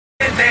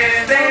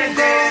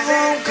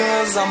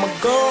cause I'ma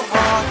go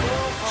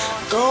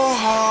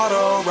hard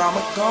or I'ma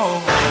go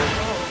home.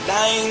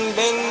 I ain't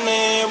been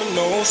there in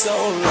no so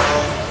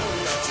long,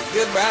 so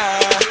goodbye.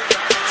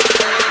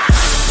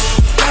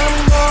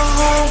 I'ma go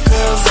home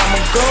cause I'ma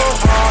go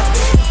hard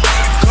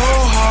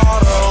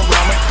or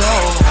I'ma go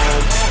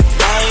home.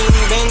 I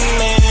ain't been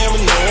there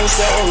in no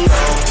so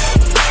long,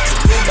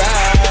 so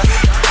goodbye.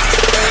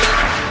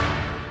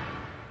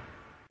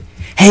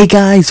 Hey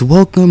guys,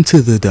 welcome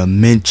to the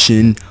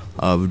Dimension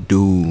of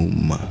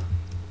Doom.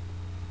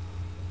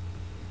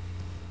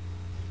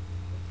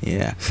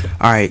 Yeah.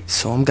 Alright,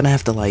 so I'm gonna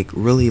have to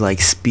really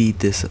speed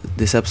this.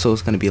 This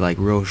episode's gonna be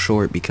real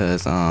short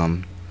because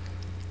the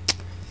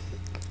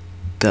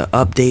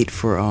update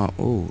for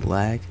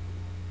lag.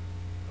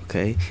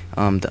 Okay.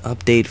 The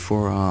update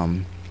for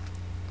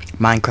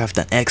Minecraft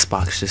on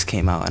Xbox just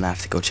came out and I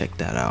have to go check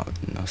that out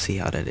and see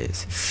how that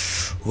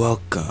is.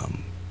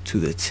 Welcome to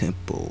the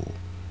Temple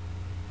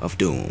of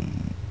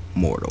Doom,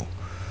 mortal.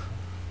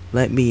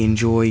 Let me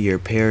enjoy your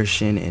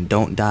perishing and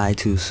don't die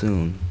too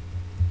soon.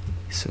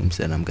 Assumes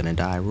that I'm gonna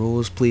die.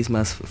 Rules, please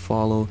must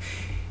follow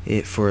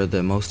it for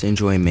the most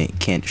enjoyment.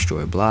 Can't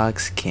destroy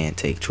blocks, can't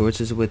take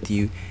torches with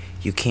you.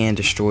 You can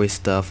destroy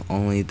stuff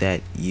only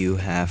that you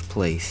have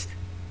placed.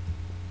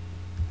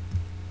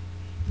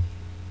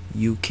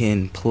 You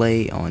can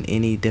play on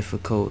any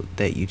difficult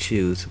that you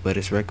choose, but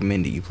it's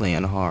recommended you play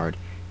on hard.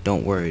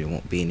 Don't worry, there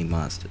won't be any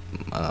monsters.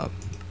 I'll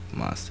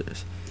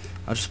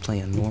just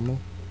play on normal.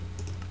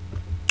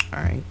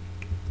 Alright.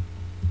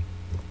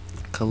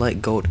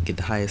 Collect gold to get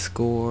the highest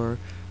score.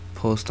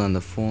 Post on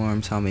the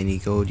forums how many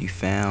gold you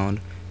found.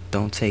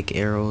 Don't take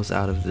arrows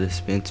out of the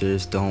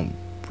dispensers. Don't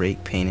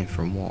break painting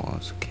from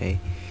walls, okay?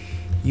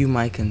 You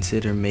might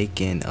consider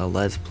making a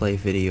let's play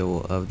video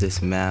of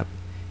this map.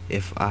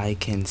 If I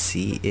can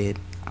see it,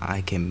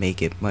 I can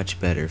make it much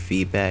better.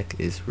 Feedback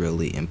is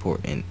really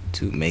important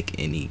to make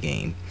any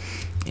game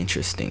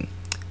interesting.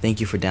 Thank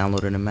you for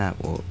downloading the map.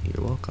 Well,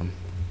 you're welcome.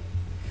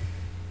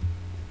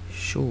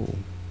 Sure.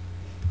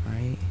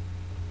 Right?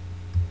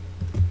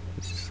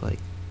 It's just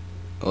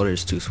oh,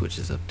 there's two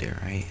switches up there,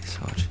 right?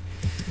 So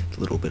a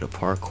little bit of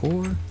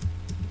parkour.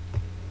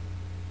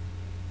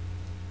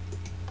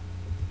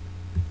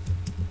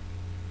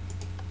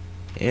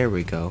 There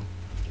we go.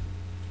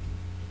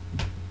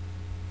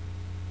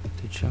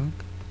 The chunk.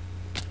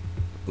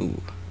 Ooh.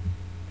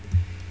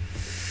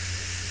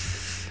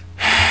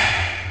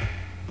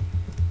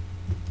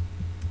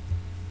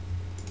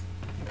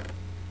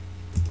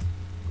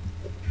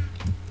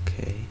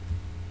 Okay.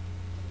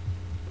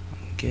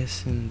 I'm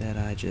guessing that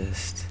I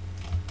just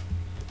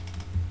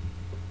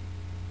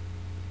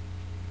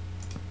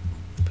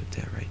put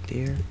that right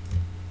there.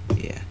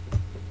 Yeah.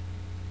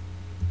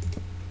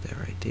 Put that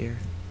right there.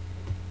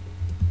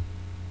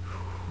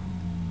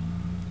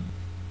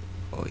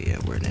 Oh yeah,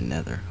 we're in the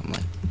nether. I'm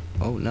like,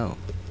 oh no.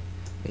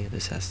 Yeah,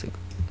 this has to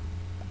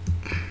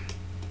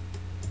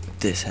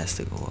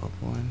go up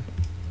one.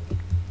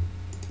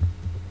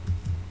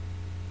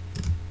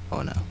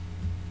 Oh no.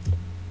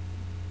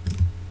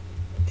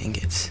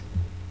 Ingots.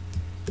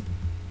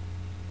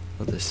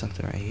 Oh, there's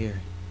something right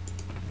here.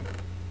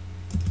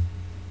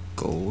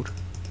 Gold.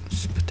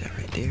 Just put that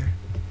right there.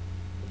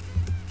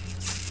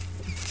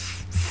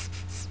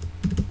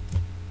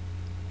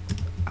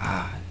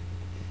 Ah.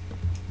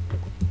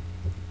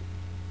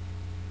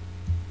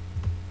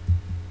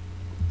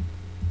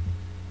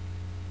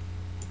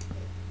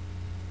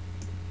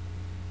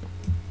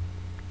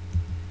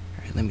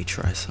 Alright, let me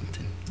try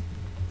something.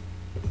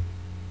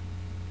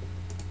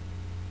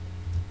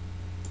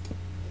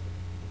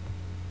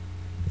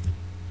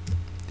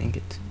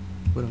 It.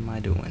 What am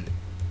I doing?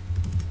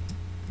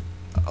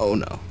 Oh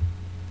no.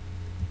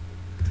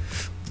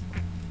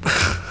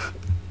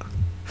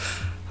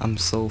 I'm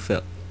so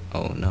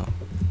oh no.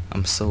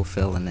 I'm so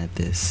failing at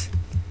this.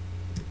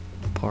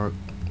 Oh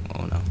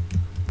no.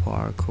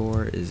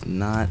 Parkour is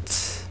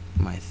not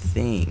my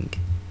thing.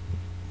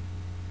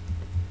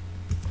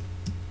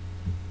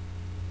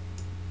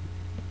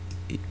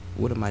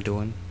 What am I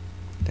doing?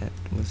 That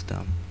was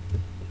dumb.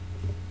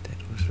 That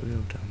was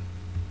real dumb.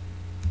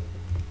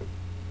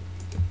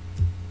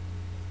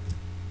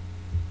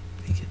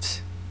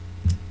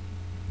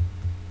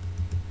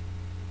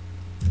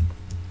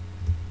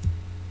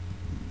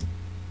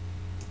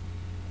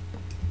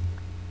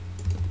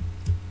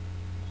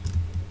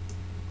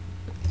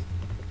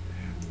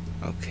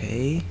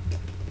 Okay.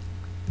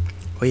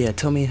 Oh yeah,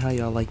 tell me how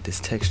y'all like this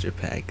texture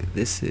pack.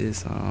 This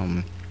is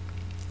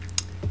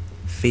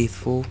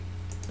Faithful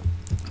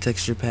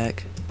texture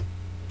pack.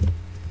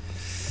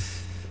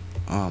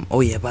 Oh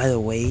yeah, by the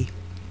way,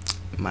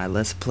 my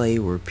let's play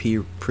were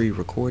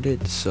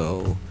pre-recorded,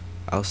 so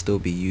I'll still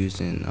be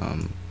using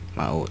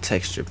my old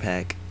texture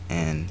pack,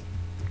 and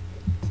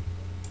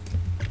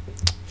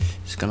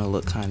it's gonna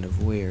look kind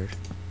of weird.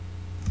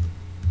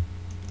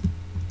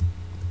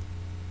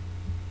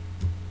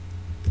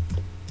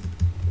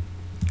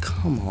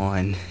 Come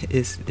on,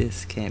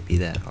 this can't be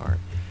that hard.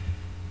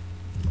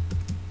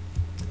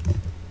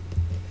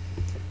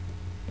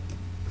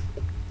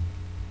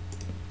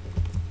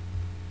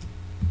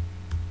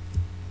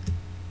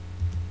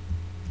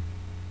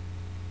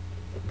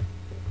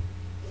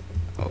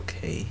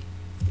 Okay.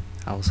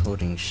 I was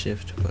holding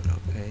shift, but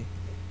okay.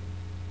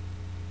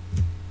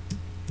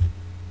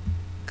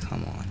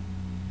 Come on.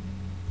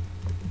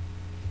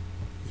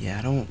 Yeah,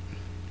 I don't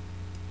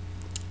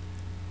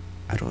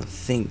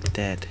think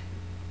that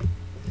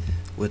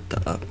with the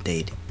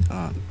update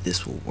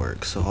this will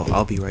work, so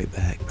I'll be right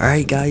back.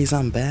 Alright guys,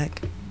 I'm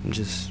back. I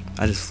just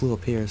flew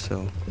up here,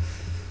 so,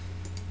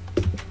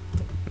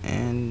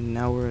 and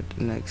now we're at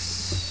the next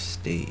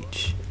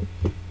stage.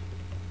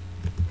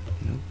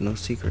 Nope, no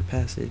secret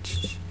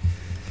passage.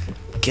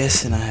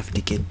 Guessing I have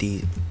to get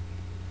these.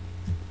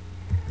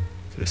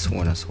 Could have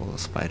sworn I saw a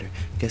spider.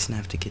 Guessing I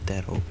have to get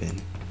that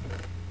open.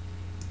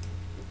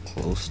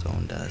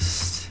 Glowstone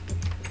dust.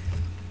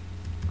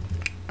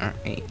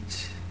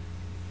 Alright.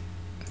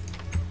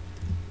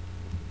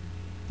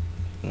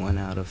 1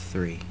 out of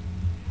 3.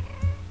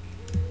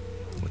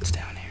 What's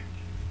down here?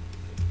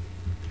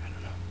 I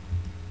don't know.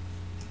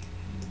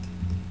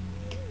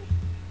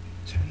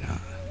 Is there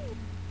not?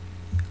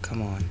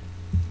 Come on.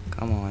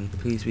 Come on.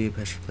 Please be a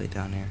pressure plate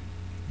down here.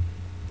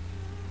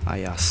 Oh,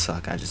 y'all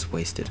suck. I just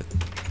wasted it.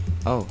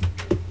 Oh.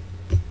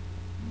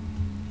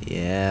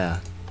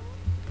 Yeah.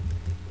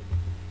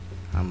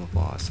 I'm a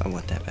boss. I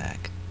want that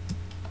back.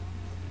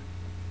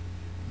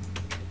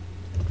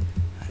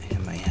 I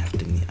might have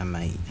to. I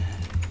might.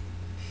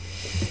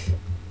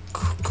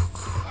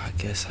 I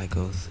guess I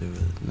go through.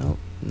 Nope.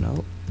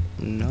 Nope.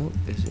 Nope.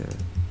 Is there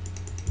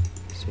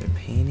a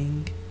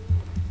painting?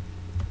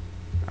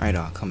 Alright,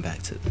 I'll come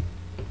back to.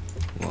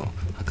 Well,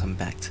 I'll come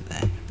back to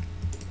that.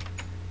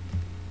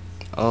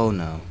 Oh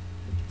no.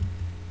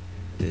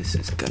 This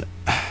is gonna.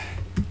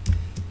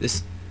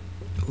 This.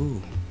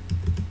 Ooh.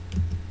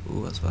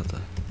 Ooh, I was about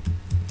to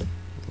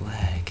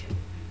lag.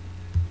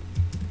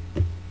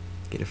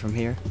 Get it from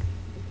here?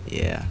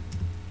 Yeah.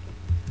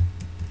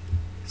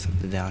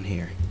 Something down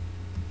here.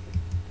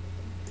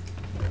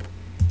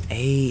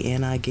 Hey,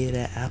 and I get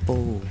an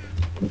apple.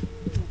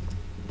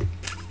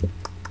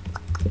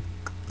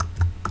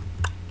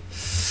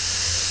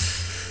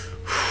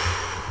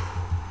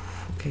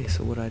 Okay,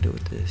 so what do I do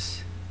with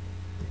this?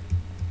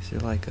 Is there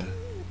like a...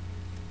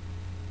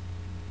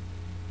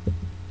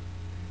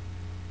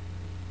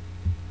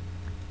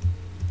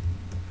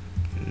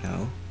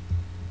 No.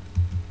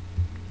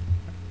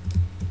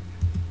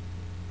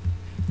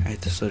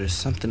 Alright, so there's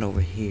something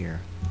over here.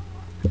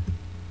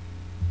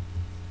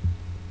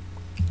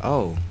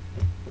 Oh.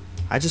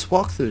 I just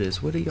walked through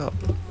this. What are y'all...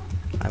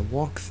 I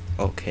walked...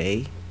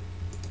 Okay.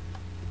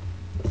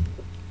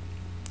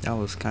 That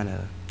was kind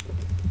of...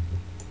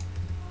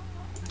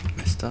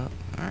 messed up.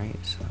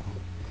 Alright, so...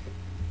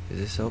 Is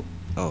this open?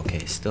 Oh, okay,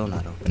 it's still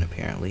not open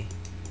apparently.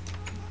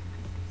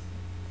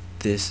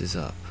 This is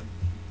up.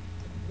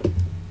 I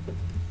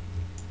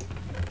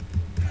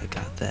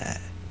got that.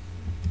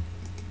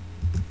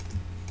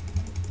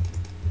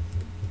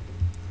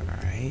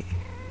 Alright.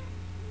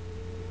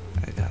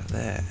 I got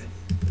that.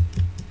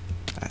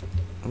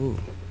 Ooh,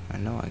 I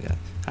know I got...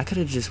 I could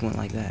have just went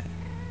like that.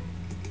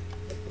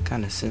 What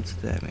kind of sense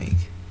did that make?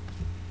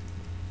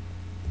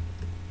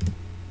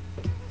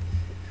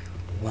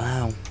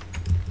 Wow.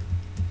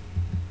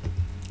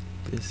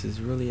 This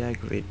is really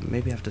aggravating.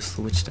 Maybe I have to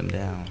switch them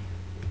down.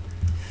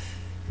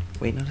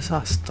 Wait, no, that's how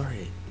I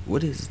started.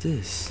 What is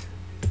this?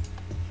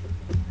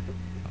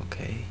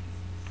 Okay.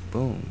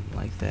 Boom,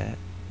 like that.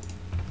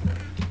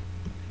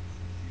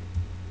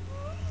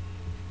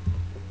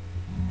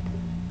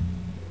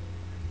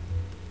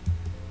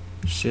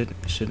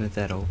 Shouldn't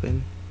that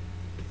open?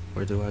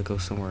 Or do I go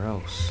somewhere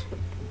else?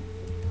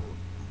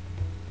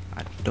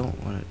 I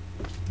don't want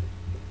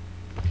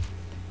to...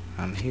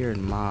 I'm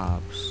hearing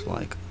mobs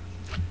like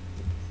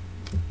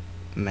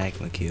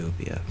magma cube,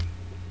 yeah.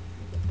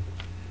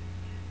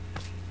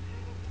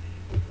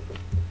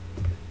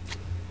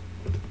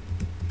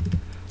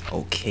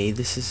 Okay,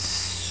 this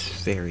is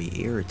very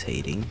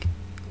irritating.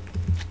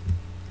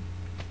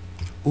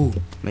 Ooh,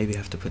 maybe I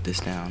have to put this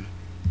down.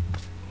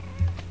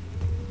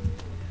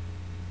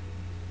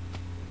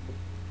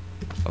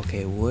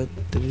 Okay, what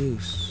the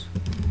deuce?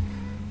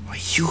 Are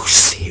you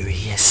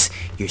serious?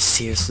 You're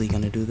seriously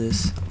gonna do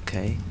this?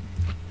 Okay.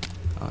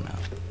 Oh no.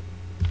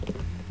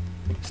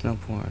 There's no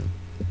point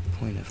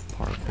of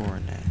parkour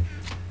in that.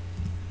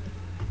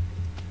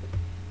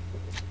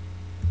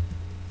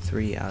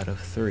 3 out of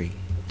 3.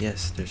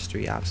 Yes, there's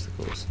 3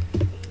 obstacles.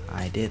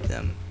 I did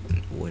them.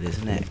 What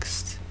is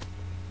next?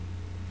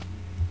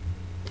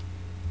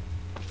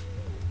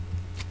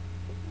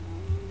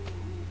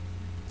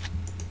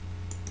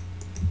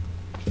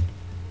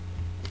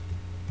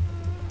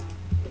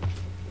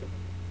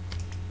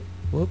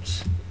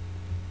 Whoops.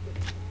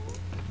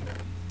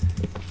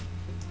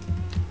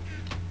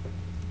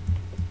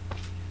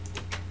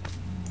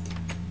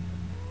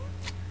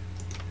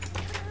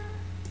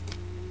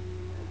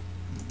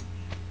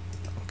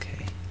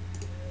 Okay.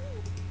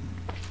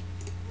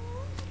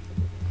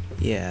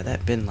 Yeah,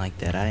 that been like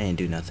that. I didn't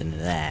do nothing to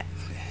that.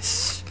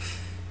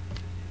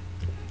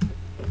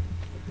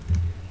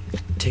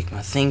 Take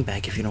my thing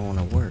back if you don't want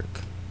to work.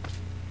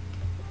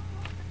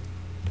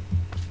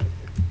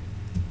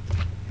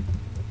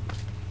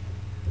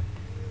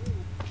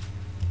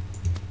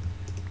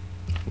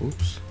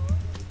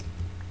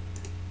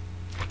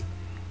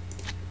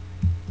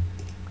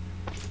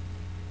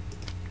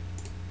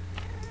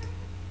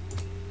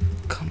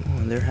 Come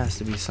on, there has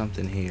to be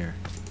something here.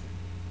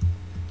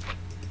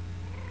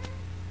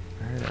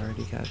 Alright, I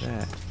already got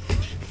that.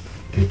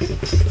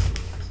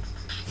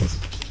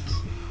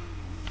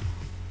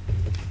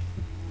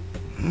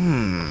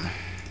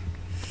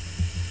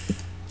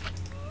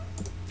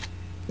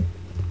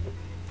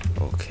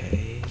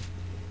 Okay.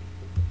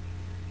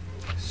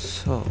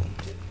 So,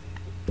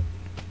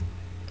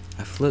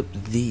 I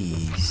flipped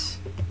these.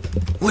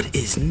 What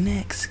is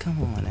next?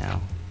 Come on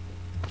now.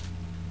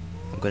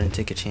 I'm gonna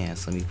take a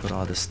chance. Let me put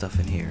all this stuff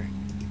in here.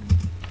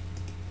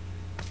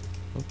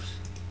 Oops.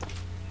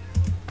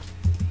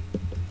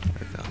 There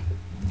we go.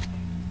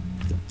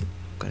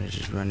 I'm gonna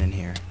just run in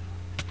here.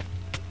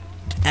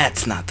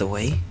 That's not the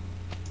way.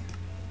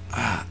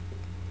 Ah.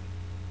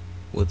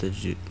 What the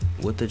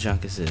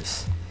junk is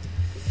this?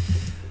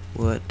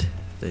 What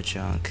the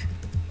junk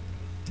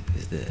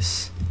is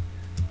this?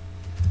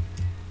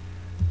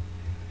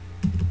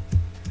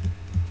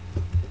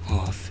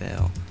 Oh, I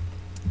fell.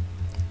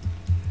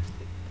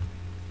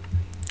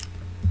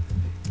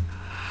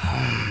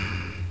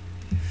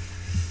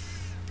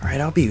 Alright,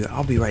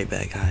 I'll be right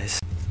back, guys.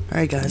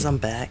 Alright guys, I'm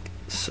back.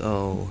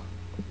 So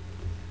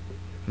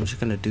I'm just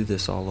gonna do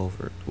this all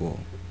over.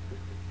 Well,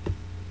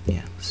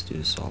 yeah, let's do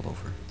this all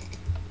over.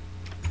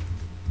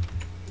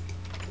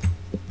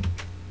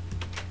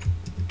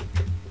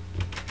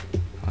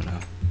 Oh no.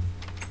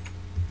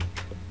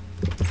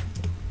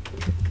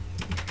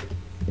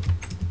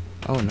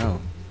 Oh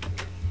no.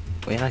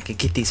 Wait, I could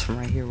get these from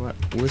right here.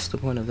 What's the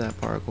point of that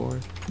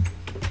parkour?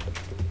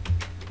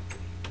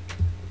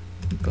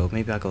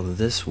 Maybe I'll go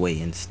this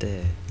way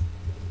instead.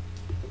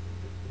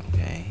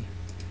 Okay.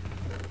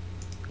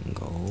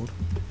 Gold.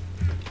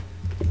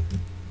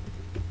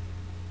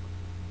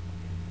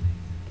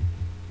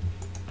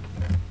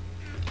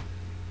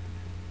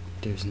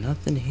 There's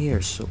nothing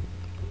here, so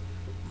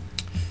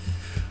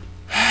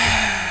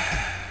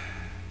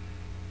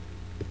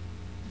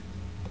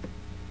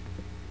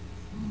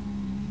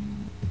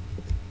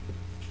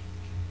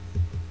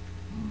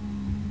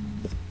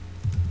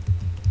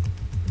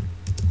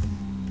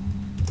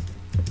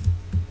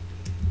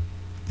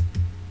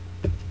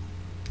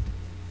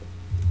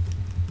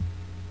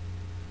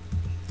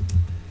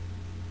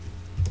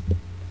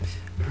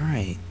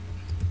alright.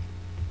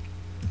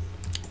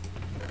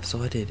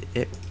 So I did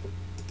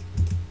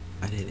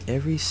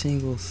every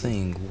single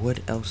thing. What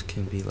else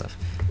can be left?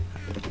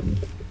 Oh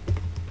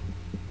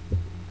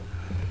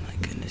my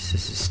goodness,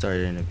 this is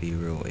starting to be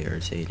real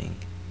irritating.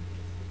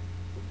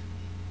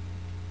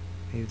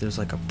 Maybe there's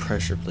like a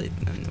pressure plate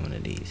on one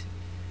of these.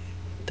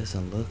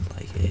 Doesn't look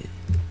like it.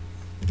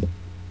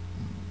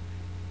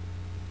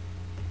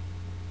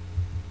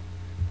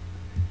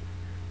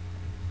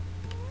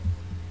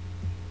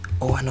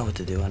 Oh, I know what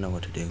to do. I know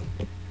what to do.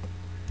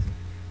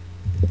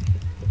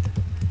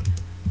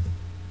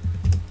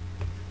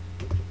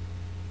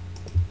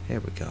 There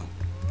we go.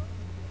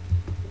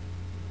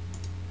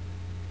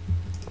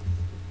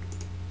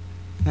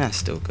 That's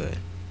still good.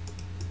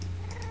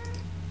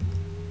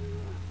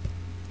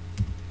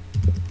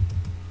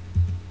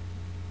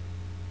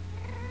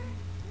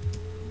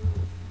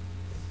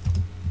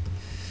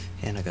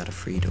 And I got a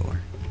free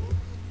door.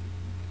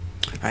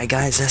 Alright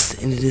guys, that's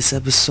the end of this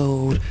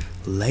episode.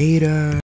 Later.